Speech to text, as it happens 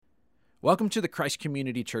Welcome to the Christ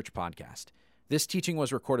Community Church podcast. This teaching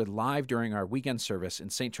was recorded live during our weekend service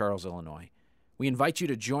in St. Charles, Illinois. We invite you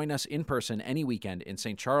to join us in person any weekend in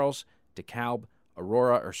St. Charles, DeKalb,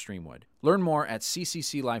 Aurora, or Streamwood. Learn more at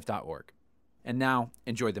ccclife.org. And now,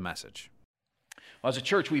 enjoy the message. Well, as a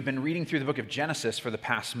church, we've been reading through the book of Genesis for the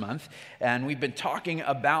past month, and we've been talking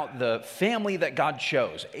about the family that God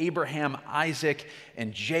chose, Abraham, Isaac,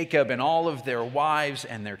 and Jacob, and all of their wives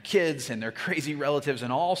and their kids and their crazy relatives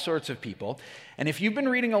and all sorts of people. And if you've been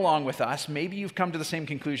reading along with us, maybe you've come to the same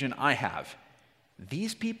conclusion I have.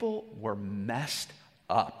 These people were messed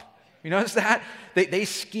up. You notice that? They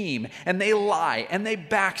scheme, and they lie, and they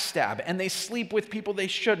backstab, and they sleep with people they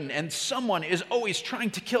shouldn't, and someone is always trying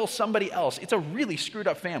to kill somebody else. It's a really screwed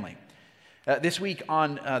up family. This week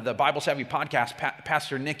on the Bible Savvy podcast,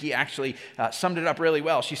 Pastor Nikki actually summed it up really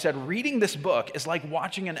well. She said, reading this book is like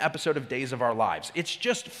watching an episode of Days of Our Lives. It's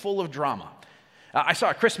just full of drama. I saw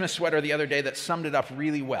a Christmas sweater the other day that summed it up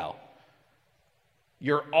really well.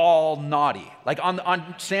 You're all naughty. Like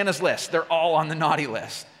on Santa's list, they're all on the naughty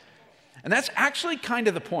list. And that's actually kind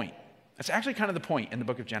of the point. That's actually kind of the point in the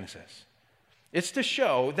book of Genesis. It's to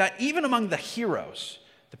show that even among the heroes,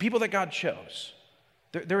 the people that God chose,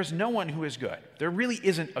 there is no one who is good. There really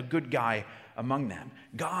isn't a good guy among them.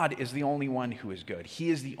 God is the only one who is good.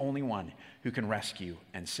 He is the only one who can rescue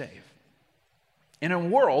and save. In a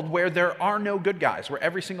world where there are no good guys, where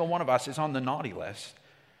every single one of us is on the naughty list,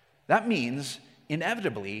 that means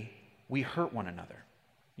inevitably we hurt one another.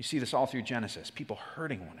 You see this all through Genesis, people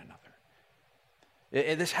hurting one another.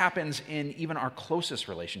 This happens in even our closest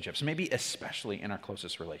relationships, maybe especially in our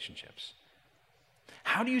closest relationships.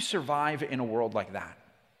 How do you survive in a world like that?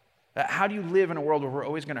 How do you live in a world where we're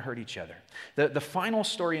always going to hurt each other? The final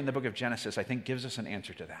story in the book of Genesis, I think, gives us an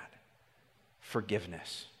answer to that.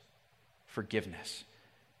 Forgiveness. Forgiveness.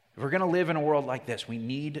 If we're going to live in a world like this, we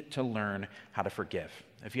need to learn how to forgive.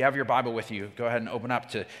 If you have your Bible with you, go ahead and open up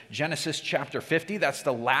to Genesis chapter 50. That's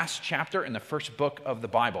the last chapter in the first book of the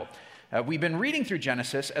Bible. We've been reading through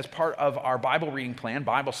Genesis as part of our Bible reading plan,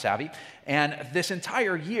 Bible Savvy, and this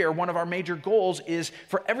entire year, one of our major goals is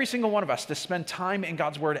for every single one of us to spend time in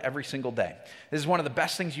God's Word every single day. This is one of the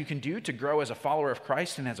best things you can do to grow as a follower of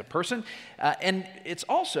Christ and as a person, and it's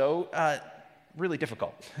also really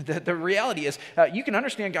difficult. The reality is you can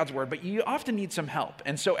understand God's Word, but you often need some help.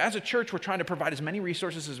 And so as a church, we're trying to provide as many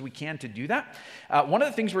resources as we can to do that. One of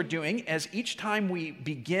the things we're doing is each time we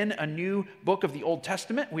begin a new book of the Old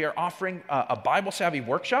Testament, we are offering a Bible Savvy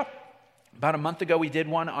workshop. About a month ago, we did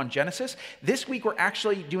one on Genesis. This week, we're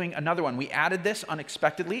actually doing another one. We added this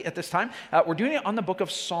unexpectedly at this time. We're doing it on the book of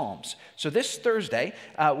Psalms. So this Thursday,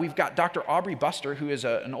 we've got Dr. Aubrey Buster, who is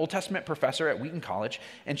an Old Testament professor at Wheaton College,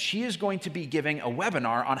 and she is going to be giving a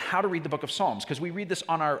webinar on how to read the book of Psalms, because we read this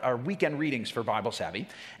on our weekend readings for Bible Savvy.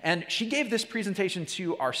 And she gave this presentation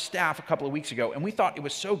to our staff a couple of weeks ago, and we thought it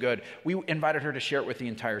was so good, we invited her to share it with the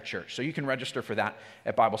entire church. So you can register for that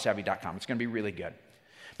at BibleSavvy.com. It's going to be really good.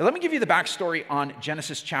 Now, let me give you the backstory on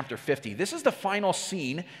Genesis chapter 50. This is the final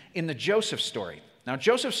scene in the Joseph story. Now,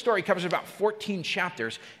 Joseph's story covers about 14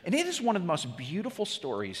 chapters, and it is one of the most beautiful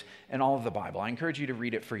stories in all of the Bible. I encourage you to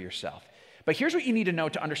read it for yourself. But here's what you need to know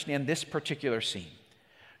to understand this particular scene.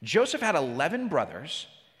 Joseph had 11 brothers,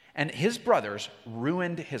 and his brothers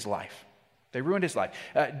ruined his life. They ruined his life.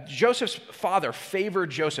 Joseph's father favored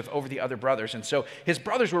Joseph over the other brothers, and so his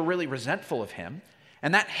brothers were really resentful of him.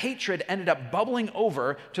 And that hatred ended up bubbling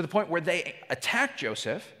over to the point where they attacked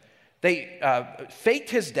Joseph, they faked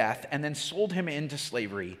his death, and then sold him into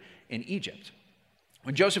slavery in Egypt.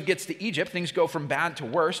 When Joseph gets to Egypt, things go from bad to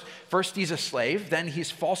worse. First, he's a slave. Then he's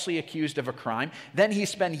falsely accused of a crime. Then he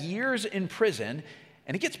spends years in prison,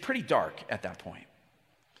 and it gets pretty dark at that point.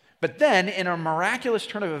 But then, in a miraculous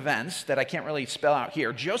turn of events that I can't really spell out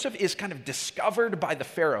here, Joseph is kind of discovered by the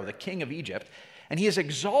Pharaoh, the king of Egypt, and he is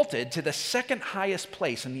exalted to the second highest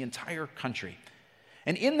place in the entire country.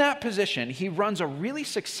 And in that position, he runs a really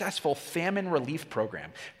successful famine relief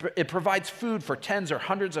program. It provides food for tens or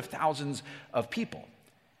hundreds of thousands of people.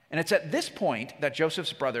 And it's at this point that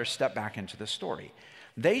Joseph's brothers step back into the story.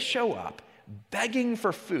 They show up begging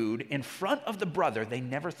for food in front of the brother they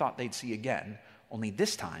never thought they'd see again, only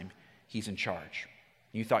this time he's in charge.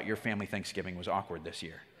 You thought your family Thanksgiving was awkward this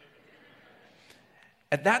year.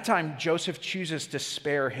 At that time, Joseph chooses to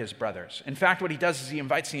spare his brothers. In fact, what he does is he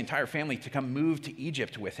invites the entire family to come move to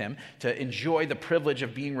Egypt with him to enjoy the privilege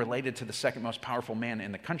of being related to the second most powerful man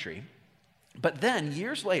in the country. But then,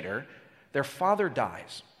 years later, their father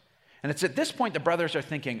dies. And it's at this point the brothers are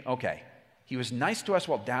thinking, okay, he was nice to us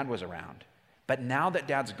while Dad was around, but now that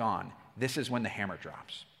Dad's gone, this is when the hammer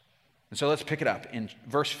drops. And so let's pick it up in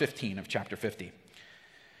verse 15 of chapter 50.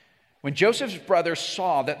 When Joseph's brothers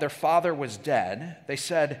saw that their father was dead, they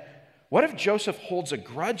said, "What if Joseph holds a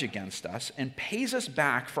grudge against us and pays us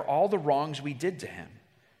back for all the wrongs we did to him?"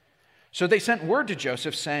 So they sent word to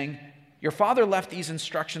Joseph saying, "Your father left these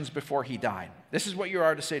instructions before he died. This is what you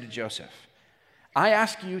are to say to Joseph. I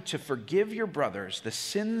ask you to forgive your brothers the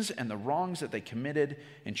sins and the wrongs that they committed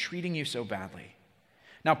in treating you so badly.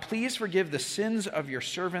 Now please forgive the sins of your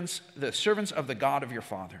servants, the servants of the God of your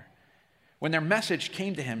father." When their message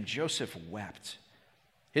came to him, Joseph wept.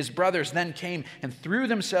 His brothers then came and threw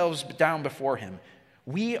themselves down before him.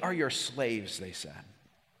 "We are your slaves," they said.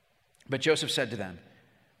 But Joseph said to them,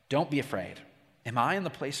 "Don't be afraid. Am I in the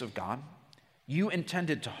place of God? You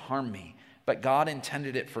intended to harm me, but God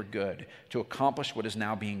intended it for good, to accomplish what is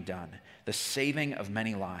now being done, the saving of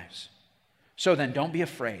many lives. So then, don't be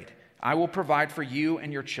afraid. I will provide for you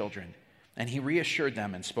and your children." And he reassured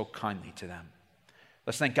them and spoke kindly to them.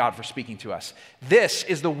 Let's thank God for speaking to us. This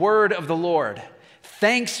is the word of the Lord.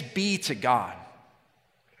 Thanks be to God.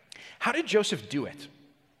 How did Joseph do it?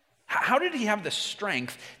 How did he have the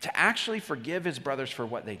strength to actually forgive his brothers for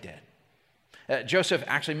what they did? Joseph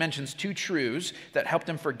actually mentions two truths that helped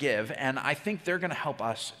him forgive, and I think they're going to help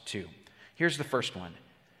us too. Here's the first one.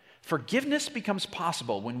 Forgiveness becomes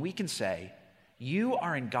possible when we can say, "You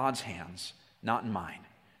are in God's hands, not in mine.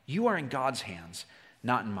 You are in God's hands,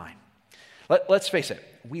 not in mine." Let's face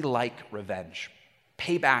it, we like revenge.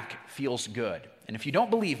 Payback feels good. And if you don't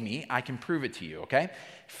believe me, I can prove it to you, okay?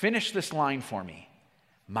 Finish this line for me.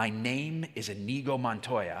 "My name is Inigo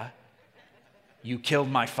Montoya. You killed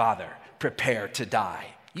my father. Prepare to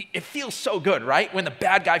die." It feels so good, right? When the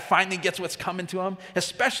bad guy finally gets what's coming to him,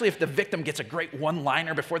 especially if the victim gets a great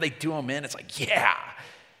one-liner before they do him in. It's like, yeah,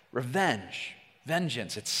 revenge,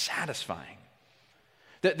 vengeance, it's satisfying.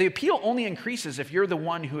 The appeal only increases if you're the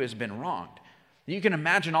one who has been wronged. You can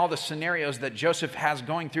imagine all the scenarios that Joseph has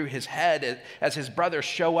going through his head as his brothers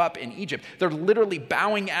show up in Egypt. They're literally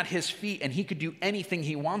bowing at his feet, and he could do anything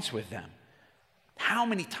he wants with them. How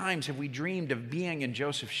many times have we dreamed of being in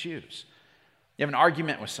Joseph's shoes? You have an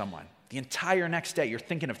argument with someone. The entire next day, you're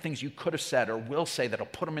thinking of things you could have said or will say that'll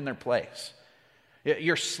put them in their place.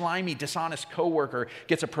 Your slimy, dishonest coworker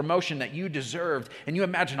gets a promotion that you deserved, and you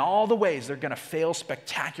imagine all the ways they're going to fail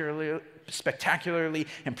spectacularly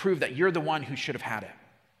and prove that you're the one who should have had it.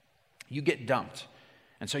 You get dumped,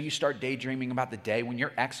 and so you start daydreaming about the day when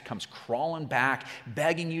your ex comes crawling back,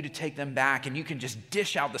 begging you to take them back, and you can just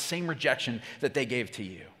dish out the same rejection that they gave to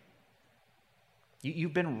you.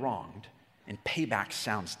 You've been wronged, and payback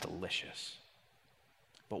sounds delicious.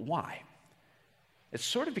 But why? It's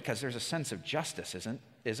sort of because there's a sense of justice,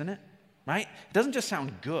 isn't it? Right? It doesn't just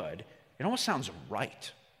sound good, it almost sounds right.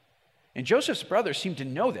 And Joseph's brothers seem to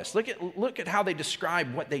know this. Look at how they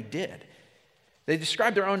describe what they did. They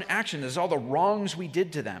describe their own actions as all the wrongs we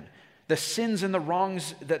did to them, the sins and the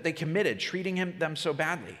wrongs that they committed, treating them so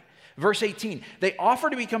badly. Verse 18, they offer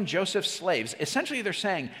to become Joseph's slaves. Essentially, they're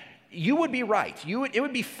saying, you would be right. It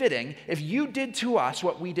would be fitting if you did to us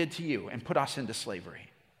what we did to you and put us into slavery.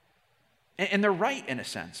 And they're right in a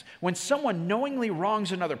sense. When someone knowingly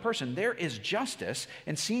wrongs another person, there is justice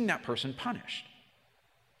in seeing that person punished.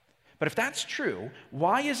 But if that's true,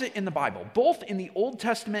 why is it in the Bible, both in the Old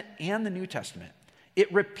Testament and the New Testament,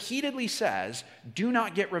 it repeatedly says, do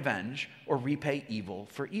not get revenge or repay evil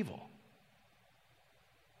for evil?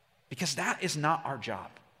 Because that is not our job.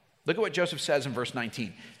 Look at what Joseph says in verse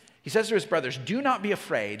 19. He says to his brothers, do not be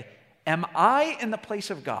afraid. Am I in the place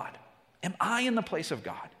of God? Am I in the place of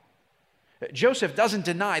God? Joseph doesn't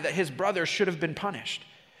deny that his brothers should have been punished.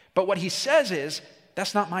 But what he says is,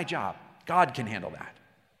 that's not my job. God can handle that.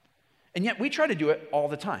 And yet we try to do it all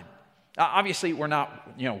the time. Obviously, we're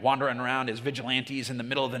not wandering around as vigilantes in the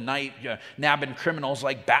middle of the night, nabbing criminals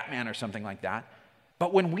like Batman or something like that.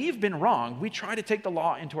 But when we've been wronged, we try to take the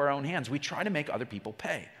law into our own hands. We try to make other people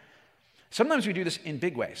pay. Sometimes we do this in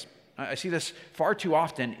big ways. I see this far too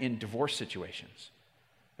often in divorce situations.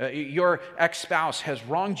 Your ex-spouse has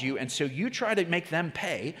wronged you, and so you try to make them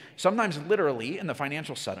pay, sometimes literally in the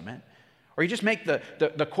financial settlement, or you just make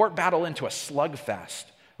the court battle into a slugfest,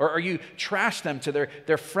 or you trash them to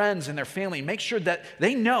their friends and their family, make sure that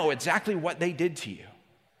they know exactly what they did to you.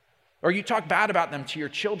 Or you talk bad about them to your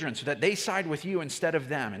children so that they side with you instead of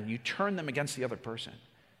them, and you turn them against the other person.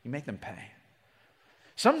 You make them pay.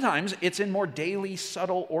 Sometimes it's in more daily,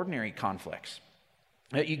 subtle, ordinary conflicts.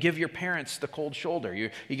 You give your parents the cold shoulder. You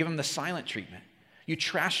give them the silent treatment. You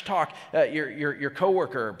trash talk your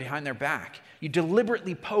coworker behind their back. You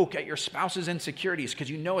deliberately poke at your spouse's insecurities because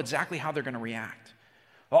you know exactly how they're going to react.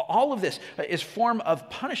 All of this is form of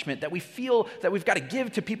punishment that we feel that we've got to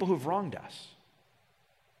give to people who've wronged us.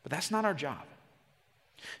 But that's not our job.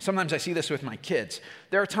 Sometimes I see this with my kids.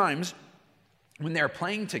 There are times when they're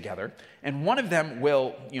playing together and one of them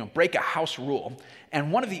will, break a house rule,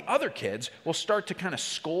 and one of the other kids will start to kind of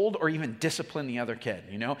scold or even discipline the other kid,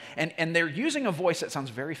 and they're using a voice that sounds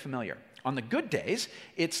very familiar. On the good days,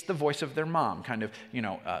 it's the voice of their mom, kind of,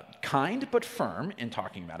 kind but firm in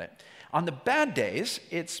talking about it. On the bad days,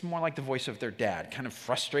 it's more like the voice of their dad, kind of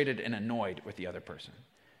frustrated and annoyed with the other person.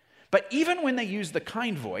 But even when they use the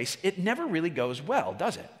kind voice, it never really goes well,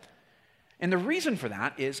 does it? And the reason for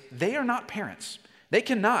that is they are not parents. They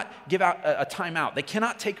cannot give out a timeout. They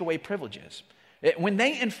cannot take away privileges. When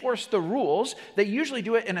they enforce the rules, they usually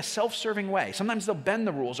do it in a self-serving way. Sometimes they'll bend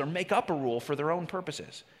the rules or make up a rule for their own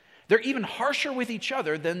purposes. They're even harsher with each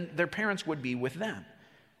other than their parents would be with them.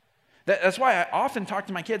 That's why I often talk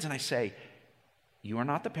to my kids and I say, you are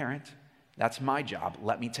not the parent. That's my job.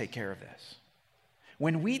 Let me take care of this.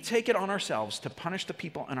 When we take it on ourselves to punish the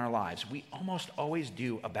people in our lives, we almost always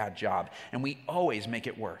do a bad job, and we always make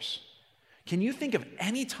it worse. Can you think of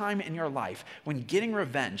any time in your life when getting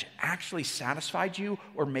revenge actually satisfied you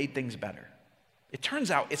or made things better? It turns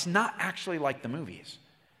out it's not actually like the movies.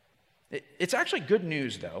 It's actually good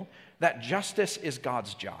news, though, that justice is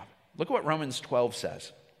God's job. Look at what Romans 12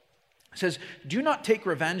 says. It says, "Do not take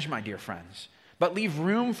revenge, my dear friends, but leave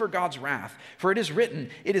room for God's wrath. For it is written,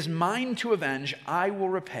 'It is mine to avenge, I will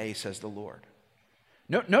repay,' says the Lord."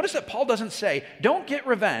 Notice that Paul doesn't say, don't get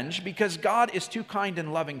revenge because God is too kind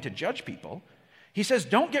and loving to judge people. He says,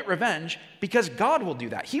 don't get revenge because God will do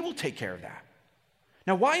that. He will take care of that.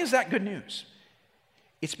 Now, why is that good news?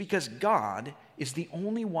 It's because God is the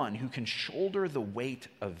only one who can shoulder the weight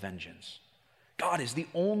of vengeance. God is the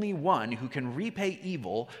only one who can repay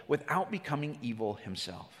evil without becoming evil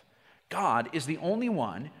himself. God is the only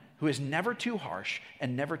one who is never too harsh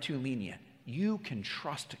and never too lenient. You can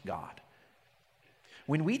trust God.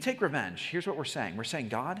 When we take revenge, here's what we're saying. We're saying,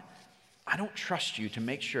 God, I don't trust you to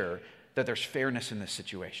make sure that there's fairness in this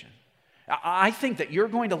situation. I think that you're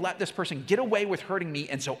going to let this person get away with hurting me,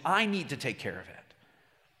 and so I need to take care of it.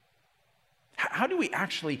 How do we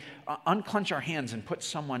actually unclench our hands and put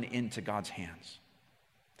someone into God's hands?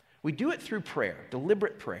 We do it through prayer,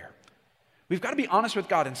 deliberate prayer. We've got to be honest with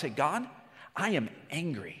God and say, God, I am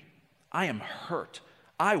angry. I am hurt.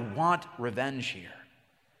 I want revenge here.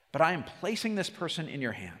 But I am placing this person in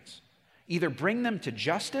your hands. Either bring them to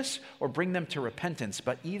justice or bring them to repentance.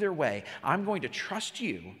 But either way, I'm going to trust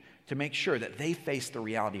you to make sure that they face the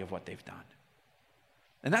reality of what they've done.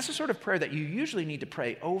 And that's the sort of prayer that you usually need to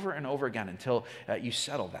pray over and over again until you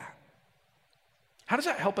settle that. How does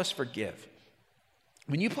that help us forgive?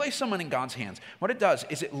 When you place someone in God's hands, what it does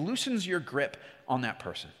is it loosens your grip on that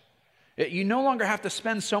person. You no longer have to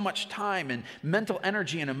spend so much time and mental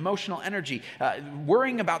energy and emotional energy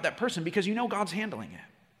worrying about that person because you know God's handling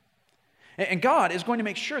it. And God is going to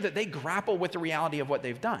make sure that they grapple with the reality of what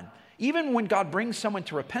they've done. Even when God brings someone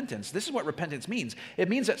to repentance, this is what repentance means. It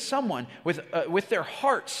means that someone with their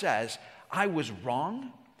heart says, I was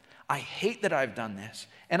wrong, I hate that I've done this,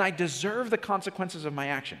 and I deserve the consequences of my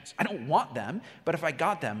actions. I don't want them, but if I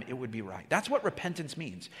got them, it would be right. That's what repentance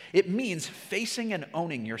means. It means facing and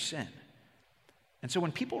owning your sin. And so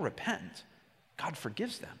when people repent, God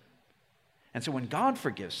forgives them. And so when God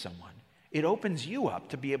forgives someone, it opens you up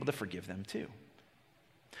to be able to forgive them too.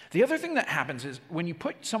 The other thing that happens is when you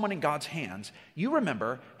put someone in God's hands, you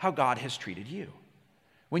remember how God has treated you.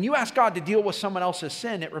 When you ask God to deal with someone else's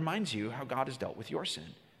sin, it reminds you how God has dealt with your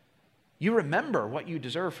sin. You remember what you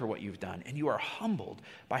deserve for what you've done, and you are humbled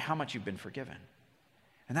by how much you've been forgiven.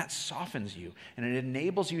 And that softens you, and it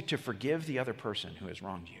enables you to forgive the other person who has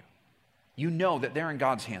wronged you. You know that they're in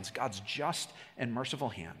God's hands, God's just and merciful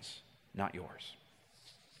hands, not yours.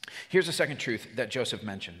 Here's the second truth that Joseph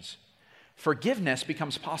mentions. Forgiveness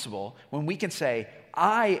becomes possible when we can say,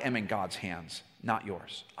 I am in God's hands, not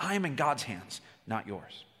yours. I am in God's hands, not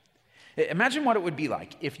yours. Imagine what it would be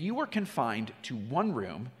like if you were confined to one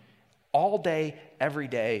room all day, every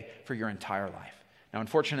day for your entire life. Now,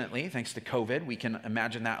 unfortunately, thanks to COVID, we can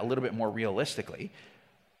imagine that a little bit more realistically.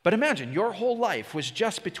 But imagine your whole life was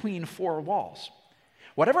just between four walls.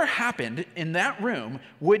 Whatever happened in that room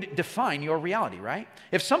would define your reality, right?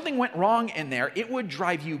 If something went wrong in there, it would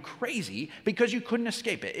drive you crazy because you couldn't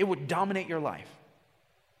escape it. It would dominate your life.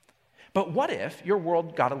 But what if your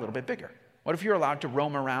world got a little bit bigger? What if you're allowed to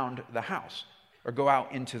roam around the house or go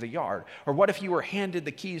out into the yard? Or what if you were handed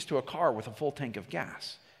the keys to a car with a full tank of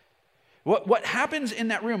gas? What happens in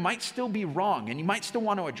that room might still be wrong, and you might still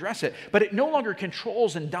want to address it, but it no longer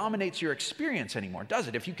controls and dominates your experience anymore, does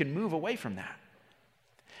it, if you can move away from that?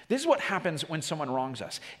 This is what happens when someone wrongs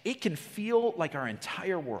us. It can feel like our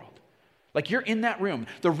entire world. Like you're in that room,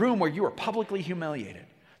 the room where you are publicly humiliated,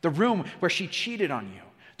 The room where she cheated on you.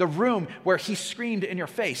 The room where he screamed in your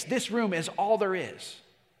face. This room is all there is.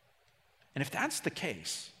 And if that's the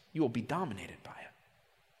case, you will be dominated by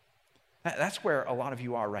it. That's where a lot of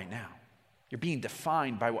you are right now. You're being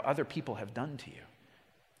defined by what other people have done to you.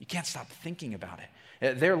 You can't stop thinking about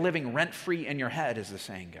it. They're living rent-free in your head, as the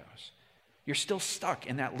saying goes. You're still stuck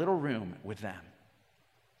in that little room with them.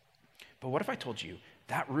 But what if I told you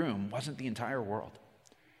that room wasn't the entire world?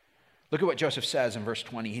 Look at what Joseph says in verse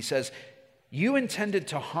 20. He says, "You intended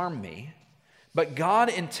to harm me, but God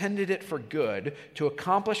intended it for good to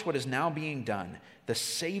accomplish what is now being done, the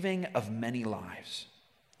saving of many lives."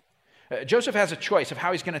 Joseph has a choice of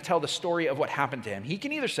how he's going to tell the story of what happened to him. He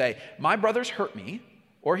can either say, "My brothers hurt me,"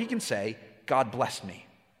 or he can say, "God blessed me."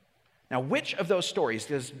 Now, which of those stories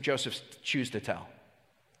does Joseph choose to tell?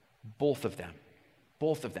 Both of them.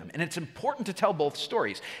 Both of them. And it's important to tell both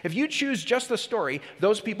stories. If you choose just the story,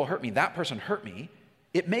 "Those people hurt me, that person hurt me,"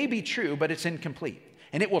 it may be true, but it's incomplete.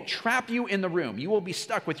 And it will trap you in the room. You will be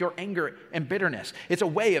stuck with your anger and bitterness. It's a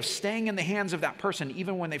way of staying in the hands of that person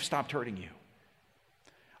even when they've stopped hurting you.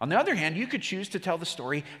 On the other hand, you could choose to tell the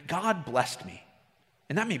story, "God blessed me."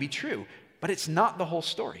 And that may be true, but it's not the whole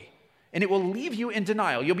story. And it will leave you in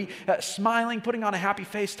denial. You'll be smiling, putting on a happy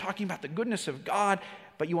face, talking about the goodness of God,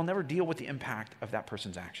 but you will never deal with the impact of that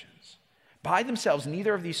person's actions. By themselves,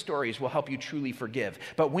 neither of these stories will help you truly forgive.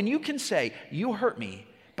 But when you can say, "You hurt me,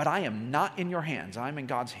 but I am not in your hands, I'm in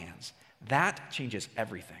God's hands," that changes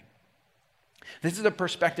everything. This is the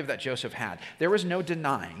perspective that Joseph had. There was no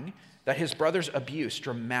denying that his brother's abuse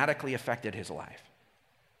dramatically affected his life.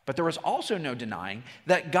 But there was also no denying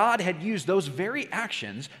that God had used those very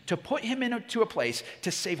actions to put him into a place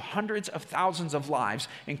to save hundreds of thousands of lives,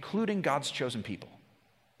 including God's chosen people.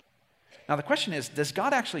 Now the question is, does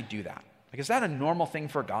God actually do that? Like, is that a normal thing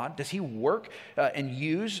for God? Does he work and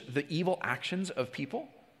use the evil actions of people?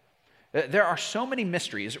 There are so many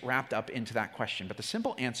mysteries wrapped up into that question, but the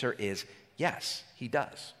simple answer is yes, he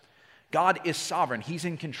does. God is sovereign. He's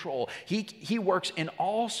in control. He works in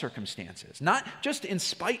all circumstances, not just in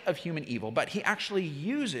spite of human evil, but he actually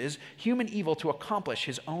uses human evil to accomplish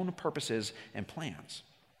his own purposes and plans.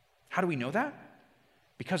 How do we know that?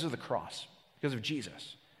 Because of the cross, because of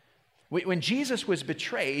Jesus. When Jesus was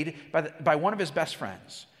betrayed by one of his best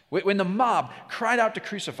friends, when the mob cried out to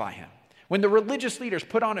crucify him, when the religious leaders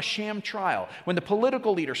put on a sham trial, when the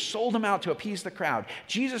political leaders sold him out to appease the crowd,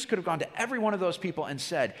 Jesus could have gone to every one of those people and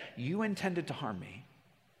said, "You intended to harm me,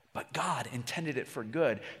 but God intended it for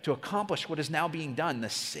good to accomplish what is now being done, the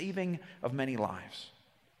saving of many lives."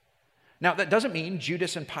 Now, that doesn't mean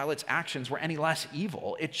Judas and Pilate's actions were any less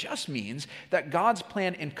evil. It just means that God's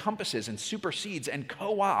plan encompasses and supersedes and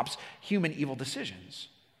co-opts human evil decisions.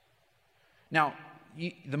 Now,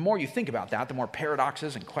 the more you think about that, the more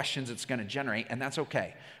paradoxes and questions it's going to generate, and that's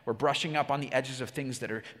okay. We're brushing up on the edges of things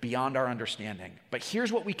that are beyond our understanding. But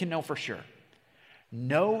here's what we can know for sure.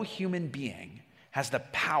 No human being has the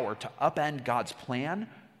power to upend God's plan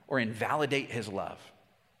or invalidate his love.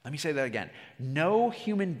 Let me say that again. No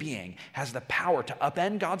human being has the power to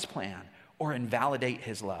upend God's plan or invalidate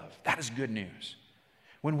his love. That is good news.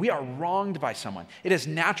 When we are wronged by someone, it is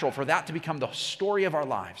natural for that to become the story of our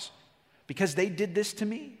lives. Because they did this to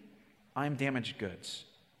me, I am damaged goods.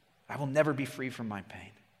 I will never be free from my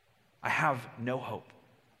pain. I have no hope.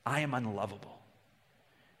 I am unlovable.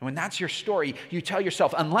 And when that's your story, you tell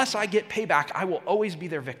yourself, unless I get payback, I will always be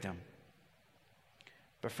their victim.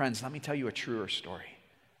 But friends, let me tell you a truer story.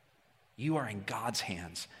 You are in God's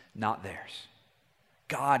hands, not theirs.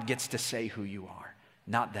 God gets to say who you are,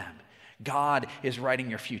 not them. God is writing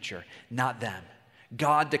your future, not them.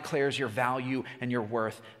 God declares your value and your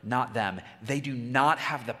worth, not them. They do not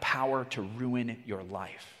have the power to ruin your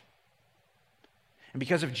life. And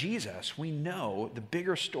because of Jesus, we know the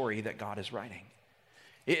bigger story that God is writing.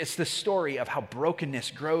 It's the story of how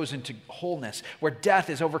brokenness grows into wholeness, where death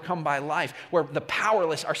is overcome by life, where the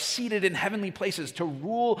powerless are seated in heavenly places to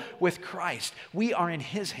rule with Christ. We are in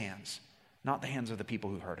his hands, not the hands of the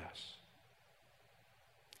people who hurt us.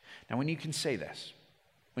 Now, when you can say this,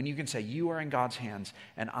 when you can say, you are in God's hands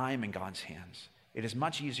and I am in God's hands, it is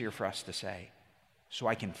much easier for us to say, so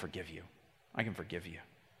I can forgive you. I can forgive you.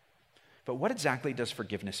 But what exactly does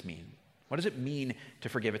forgiveness mean? What does it mean to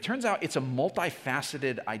forgive? It turns out it's a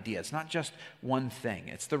multifaceted idea. It's not just one thing.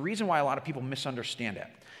 It's the reason why a lot of people misunderstand it.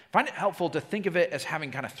 I find it helpful to think of it as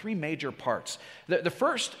having kind of three major parts. The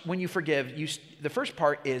first, when you forgive, the first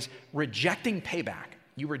part is rejecting payback.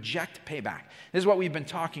 You reject payback. This is what we've been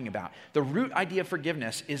talking about. The root idea of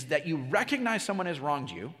forgiveness is that you recognize someone has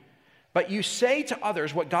wronged you, but you say to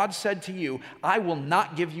others what God said to you, I will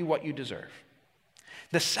not give you what you deserve.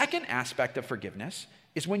 The second aspect of forgiveness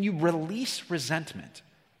is when you release resentment.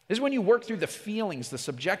 This is when you work through the feelings, the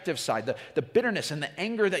subjective side, the bitterness and the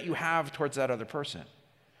anger that you have towards that other person.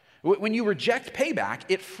 When you reject payback,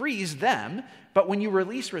 it frees them, but when you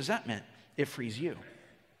release resentment, it frees you.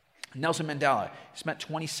 Nelson Mandela spent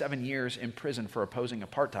 27 years in prison for opposing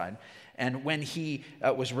apartheid, and when he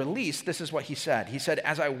was released, this is what he said. He said,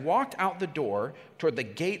 "As I walked out the door toward the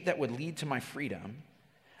gate that would lead to my freedom,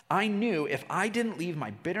 I knew if I didn't leave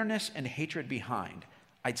my bitterness and hatred behind,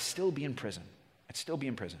 I'd still be in prison. I'd still be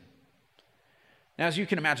in prison." Now, as you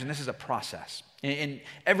can imagine, this is a process. In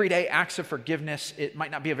everyday acts of forgiveness, it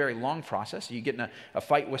might not be a very long process. You get in a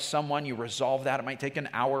fight with someone, you resolve that. It might take an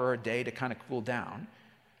hour or a day to kind of cool down.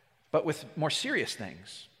 But with more serious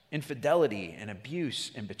things, infidelity and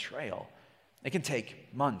abuse and betrayal, it can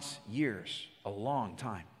take months, years, a long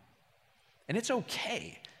time. And it's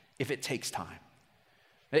okay if it takes time.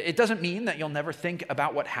 It doesn't mean that you'll never think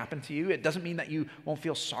about what happened to you. It doesn't mean that you won't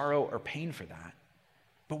feel sorrow or pain for that.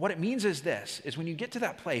 But what it means is this, is when you get to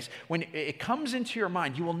that place, when it comes into your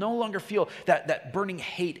mind, you will no longer feel that burning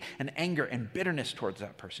hate and anger and bitterness towards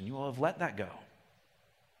that person. You will have let that go.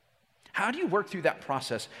 How do you work through that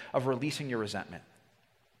process of releasing your resentment?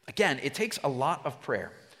 Again, it takes a lot of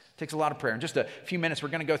prayer. It takes a lot of prayer. In just a few minutes, we're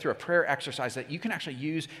going to go through a prayer exercise that you can actually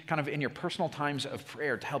use kind of in your personal times of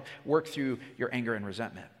prayer to help work through your anger and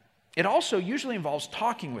resentment. It also usually involves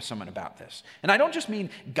talking with someone about this. And I don't just mean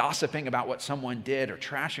gossiping about what someone did or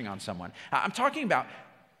trashing on someone. I'm talking about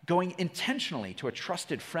going intentionally to a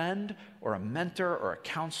trusted friend or a mentor or a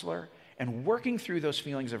counselor and working through those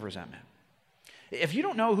feelings of resentment. If you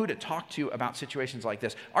don't know who to talk to about situations like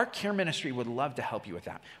this, our care ministry would love to help you with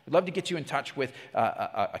that. We'd love to get you in touch with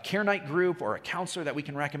a care night group or a counselor that we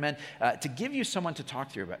can recommend to give you someone to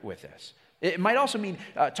talk through with this. It might also mean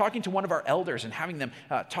talking to one of our elders and having them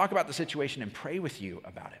talk about the situation and pray with you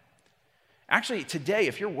about it. Actually, today,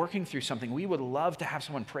 if you're working through something, we would love to have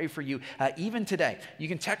someone pray for you even today. You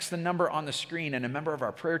can text the number on the screen, and a member of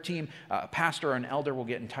our prayer team, a pastor or an elder, will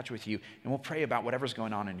get in touch with you, and we'll pray about whatever's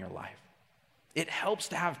going on in your life. It helps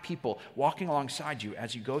to have people walking alongside you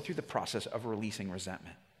as you go through the process of releasing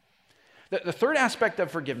resentment. The third aspect of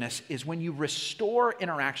forgiveness is when you restore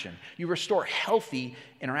interaction. You restore healthy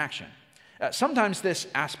interaction. Sometimes this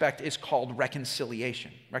aspect is called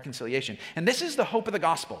reconciliation. And this is the hope of the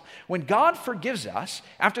gospel. When God forgives us,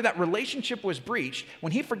 after that relationship was breached,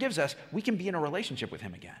 when he forgives us, we can be in a relationship with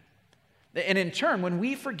him again. And in turn, when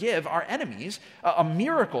we forgive our enemies, a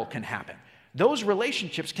miracle can happen. Those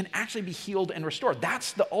relationships can actually be healed and restored.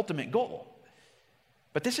 That's the ultimate goal.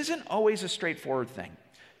 But this isn't always a straightforward thing.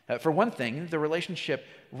 For one thing, the relationship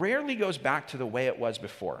rarely goes back to the way it was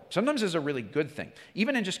before. Sometimes it's a really good thing.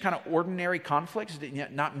 Even in just kind of ordinary conflicts,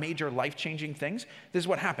 not major life-changing things, this is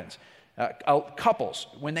what happens. Couples,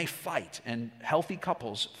 when they fight, and healthy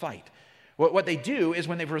couples fight, what they do is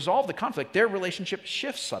when they've resolved the conflict, their relationship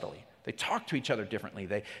shifts subtly. They talk to each other differently.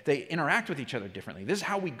 They interact with each other differently. This is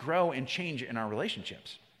how we grow and change in our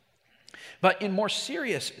relationships. But in more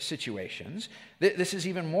serious situations, this is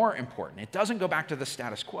even more important. It doesn't go back to the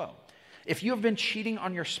status quo. If you have been cheating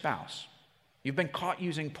on your spouse, you've been caught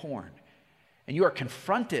using porn, and you are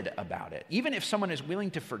confronted about it, even if someone is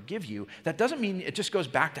willing to forgive you, that doesn't mean it just goes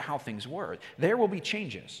back to how things were. There will be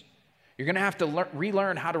changes. You're going to have to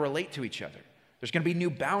relearn how to relate to each other. There's going to be new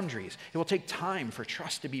boundaries. It will take time for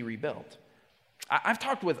trust to be rebuilt. I've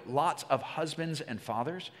talked with lots of husbands and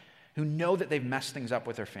fathers who know that they've messed things up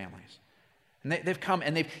with their families. And they've come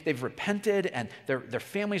and they've repented, and their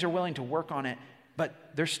families are willing to work on it, but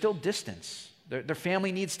there's still distance. Their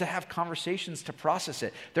family needs to have conversations to process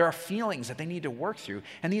it. There are feelings that they need to work through.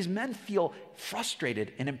 And these men feel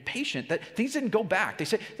frustrated and impatient that things didn't go back. They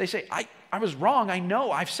say, I was wrong. I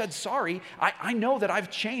know. I've said sorry. I know that I've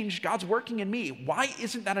changed. God's working in me. Why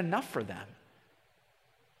isn't that enough for them?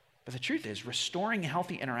 But the truth is, restoring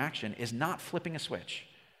healthy interaction is not flipping a switch.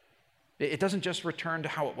 It doesn't just return to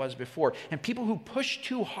how it was before. And people who push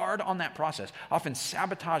too hard on that process often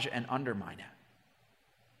sabotage and undermine it.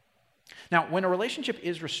 Now, when a relationship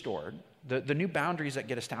is restored, the new boundaries that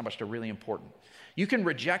get established are really important. You can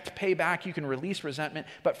reject payback, you can release resentment,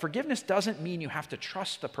 but forgiveness doesn't mean you have to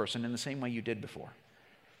trust the person in the same way you did before.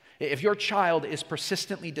 If your child is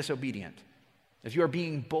persistently disobedient, if you are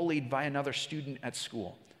being bullied by another student at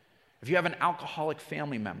school, if you have an alcoholic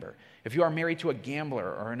family member, if you are married to a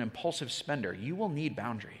gambler or an impulsive spender, you will need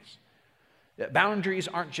boundaries. Boundaries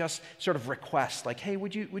aren't just sort of requests like, hey,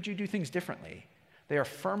 would you do things differently? They are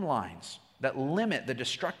firm lines that limit the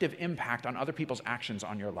destructive impact on other people's actions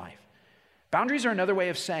on your life. Boundaries are another way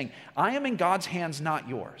of saying, I am in God's hands, not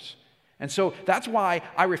yours. And so that's why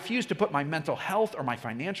I refuse to put my mental health or my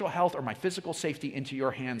financial health or my physical safety into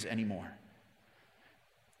your hands anymore.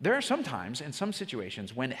 There are some times in some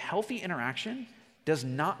situations when healthy interaction does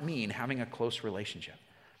not mean having a close relationship.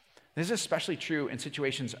 This is especially true in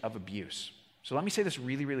situations of abuse. So let me say this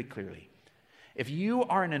really, really clearly. If you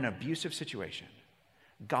are in an abusive situation,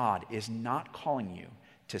 God is not calling you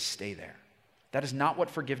to stay there. That is not what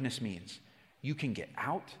forgiveness means. You can get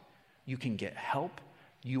out, you can get help,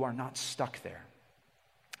 you are not stuck there.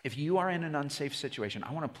 If you are in an unsafe situation,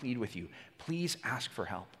 I want to plead with you, please ask for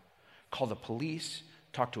help. Call the police,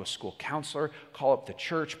 talk to a school counselor, call up the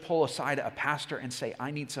church, pull aside a pastor and say,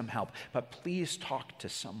 I need some help. But please talk to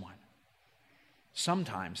someone.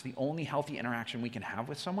 Sometimes the only healthy interaction we can have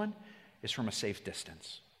with someone is from a safe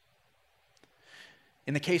distance.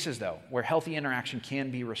 In the cases, though, where healthy interaction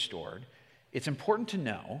can be restored, it's important to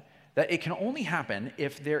know that it can only happen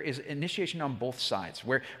if there is initiation on both sides,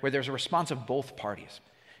 where there's a response of both parties.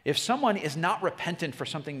 If someone is not repentant for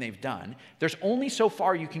something they've done, there's only so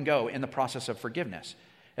far you can go in the process of forgiveness.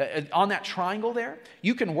 On that triangle there,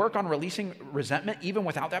 you can work on releasing resentment even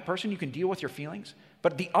without that person. You can deal with your feelings.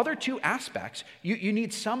 But the other two aspects, you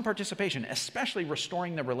need some participation, especially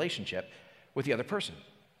restoring the relationship with the other person.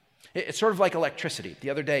 It's sort of like electricity. The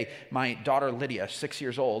other day, my daughter Lydia, 6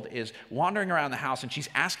 years old, is wandering around the house and she's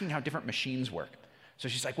asking how different machines work. So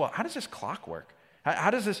she's like, well, how does this clock work?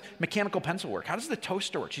 How does this mechanical pencil work? How does the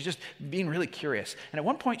toaster work? She's just being really curious. And at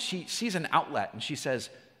one point, she sees an outlet and she says,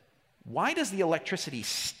 why does the electricity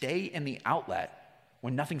stay in the outlet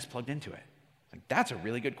when nothing's plugged into it? Like, that's a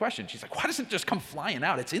really good question. She's like, why doesn't it just come flying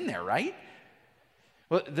out? It's in there, right?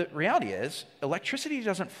 Well, the reality is, electricity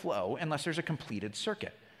doesn't flow unless there's a completed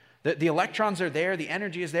circuit. The electrons are there, the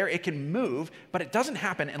energy is there, it can move, but it doesn't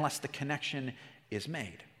happen unless the connection is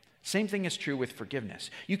made. Same thing is true with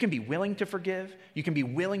forgiveness. You can be willing to forgive, you can be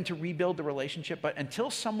willing to rebuild the relationship, but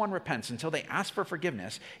until someone repents, until they ask for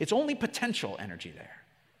forgiveness, it's only potential energy there.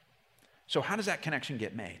 So how does that connection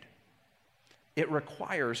get made? It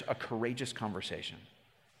requires a courageous conversation.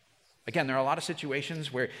 Again, there are a lot of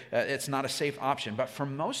situations where it's not a safe option, but for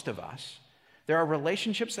most of us, there are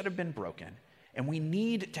relationships that have been broken, and we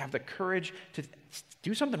need to have the courage to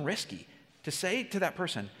do something risky, to say to that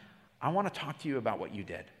person, I want to talk to you about what you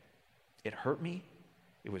did. It hurt me,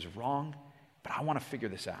 it was wrong, but I want to figure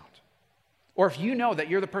this out. Or if you know that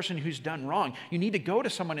you're the person who's done wrong, you need to go to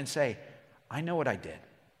someone and say, I know what I did.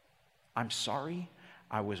 I'm sorry,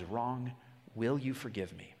 I was wrong, will you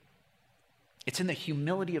forgive me? It's in the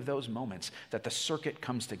humility of those moments that the circuit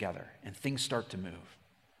comes together and things start to move.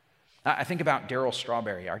 I think about Daryl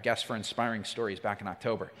Strawberry, our guest for Inspiring Stories back in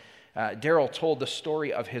October. Daryl told the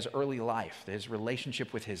story of his early life, his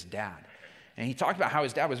relationship with his dad. And he talked about how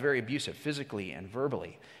his dad was very abusive, physically and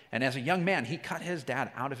verbally. And as a young man, he cut his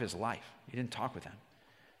dad out of his life. He didn't talk with him.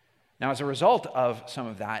 Now, as a result of some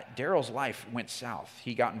of that, Daryl's life went south.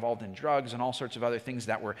 He got involved in drugs and all sorts of other things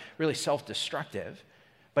that were really self-destructive.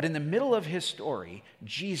 But in the middle of his story,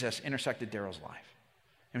 Jesus intersected Daryl's life.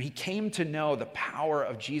 And he came to know the power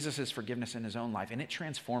of Jesus' forgiveness in his own life, and it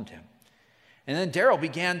transformed him. And then Daryl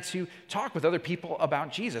began to talk with other people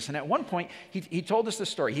about Jesus. And at one point, he told us this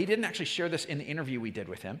story. He didn't actually share this in the interview we did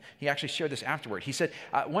with him. He actually shared this afterward. He said,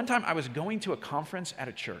 one time I was going to a conference at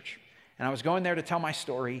a church, and I was going there to tell my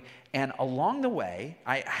story. And along the way,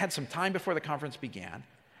 I had some time before the conference began.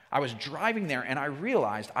 I was driving there, and I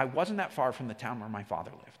realized I wasn't that far from the town where my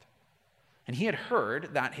father lived. And he had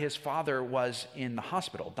heard that his father was in the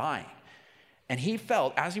hospital, dying. And he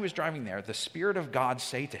felt, as he was driving there, the Spirit of God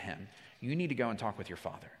say to him, you need to go and talk with your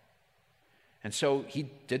father. And so he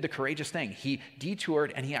did the courageous thing. He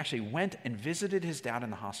detoured, and he actually went and visited his dad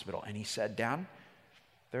in the hospital. And he said, Dad,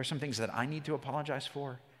 there are some things that I need to apologize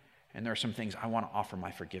for, and there are some things I want to offer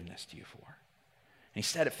my forgiveness to you for. And he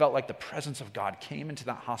said it felt like the presence of God came into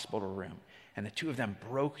that hospital room, and the two of them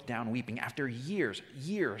broke down weeping after years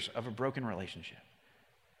of a broken relationship.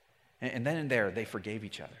 And then and there, they forgave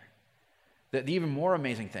each other. The even more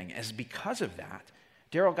amazing thing is because of that,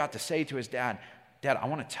 Daryl got to say to his dad, Dad, I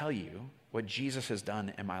want to tell you what Jesus has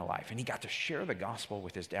done in my life. And he got to share the gospel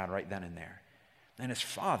with his dad right then and there. And his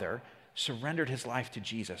father surrendered his life to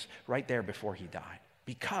Jesus right there before he died,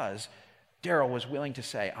 because Daryl was willing to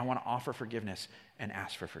say, I want to offer forgiveness and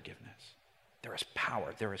ask for forgiveness. There is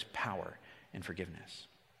power in forgiveness.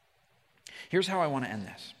 Here's how I want to end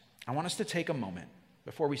this. I want us to take a moment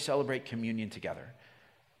before we celebrate communion together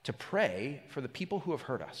to pray for the people who have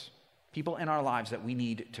hurt us, people in our lives that we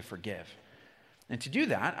need to forgive. And to do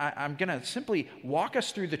that, I'm going to simply walk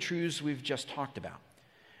us through the truths we've just talked about.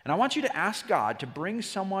 And I want you to ask God to bring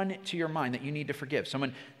someone to your mind that you need to forgive,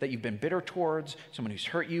 someone that you've been bitter towards, someone who's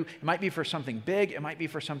hurt you. It might be for something big, it might be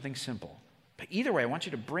for something simple. But either way, I want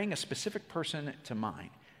you to bring a specific person to mind.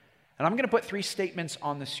 And I'm going to put 3 statements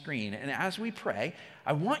on the screen. And as we pray,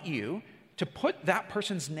 I want you to put that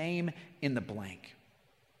person's name in the blank.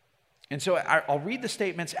 And so I'll read the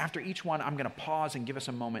statements. After each one, I'm going to pause and give us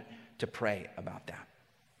a moment to pray about that.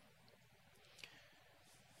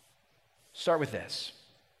 Start with this.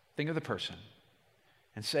 Think of the person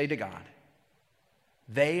and say to God,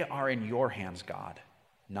 they are in your hands, God,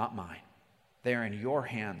 not mine. They are in your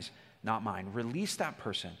hands, not mine. Release that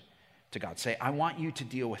person to God. Say, I want you to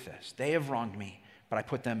deal with this. They have wronged me, but I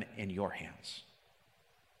put them in your hands.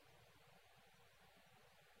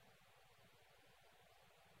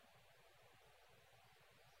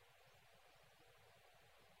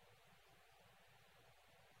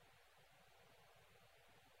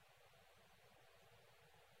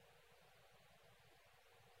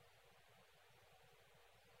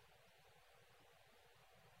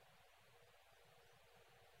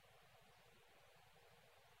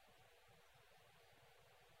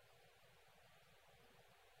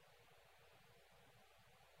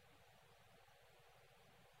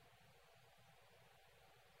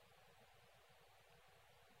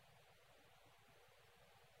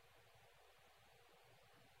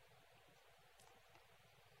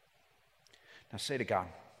 Now say to God,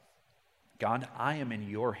 God, I am in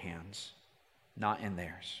your hands, not in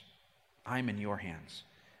theirs. I am in your hands,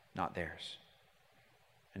 not theirs.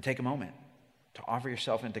 And take a moment to offer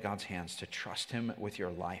yourself into God's hands, to trust him with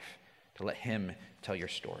your life, to let him tell your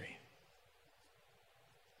story.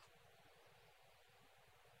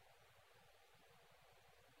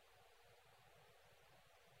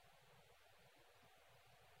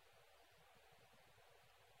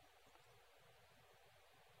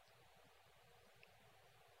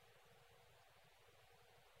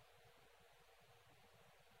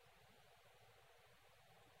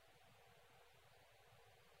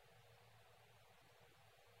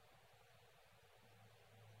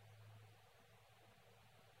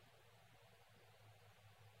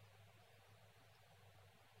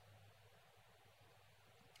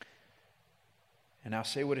 And now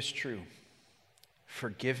say what is true.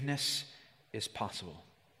 Forgiveness is possible.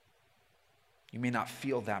 You may not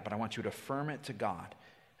feel that, but I want you to affirm it to God,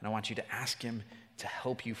 and I want you to ask him to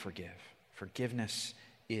help you forgive. Forgiveness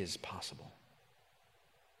is possible.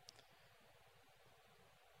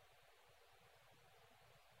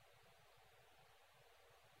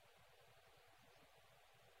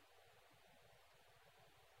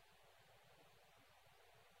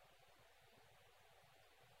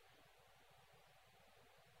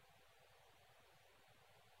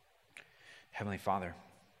 Heavenly Father,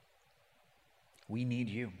 we need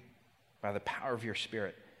you by the power of your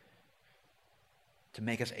Spirit to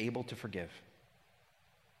make us able to forgive.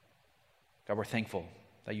 God, we're thankful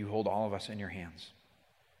that you hold all of us in your hands,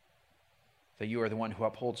 that you are the one who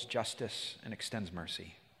upholds justice and extends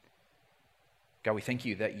mercy. God, we thank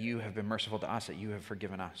you that you have been merciful to us, that you have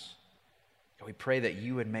forgiven us. God, we pray that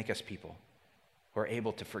you would make us people who are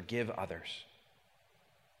able to forgive others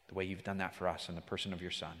the way you've done that for us in the person of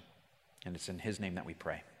your Son. And it's in his name that we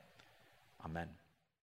pray. Amen.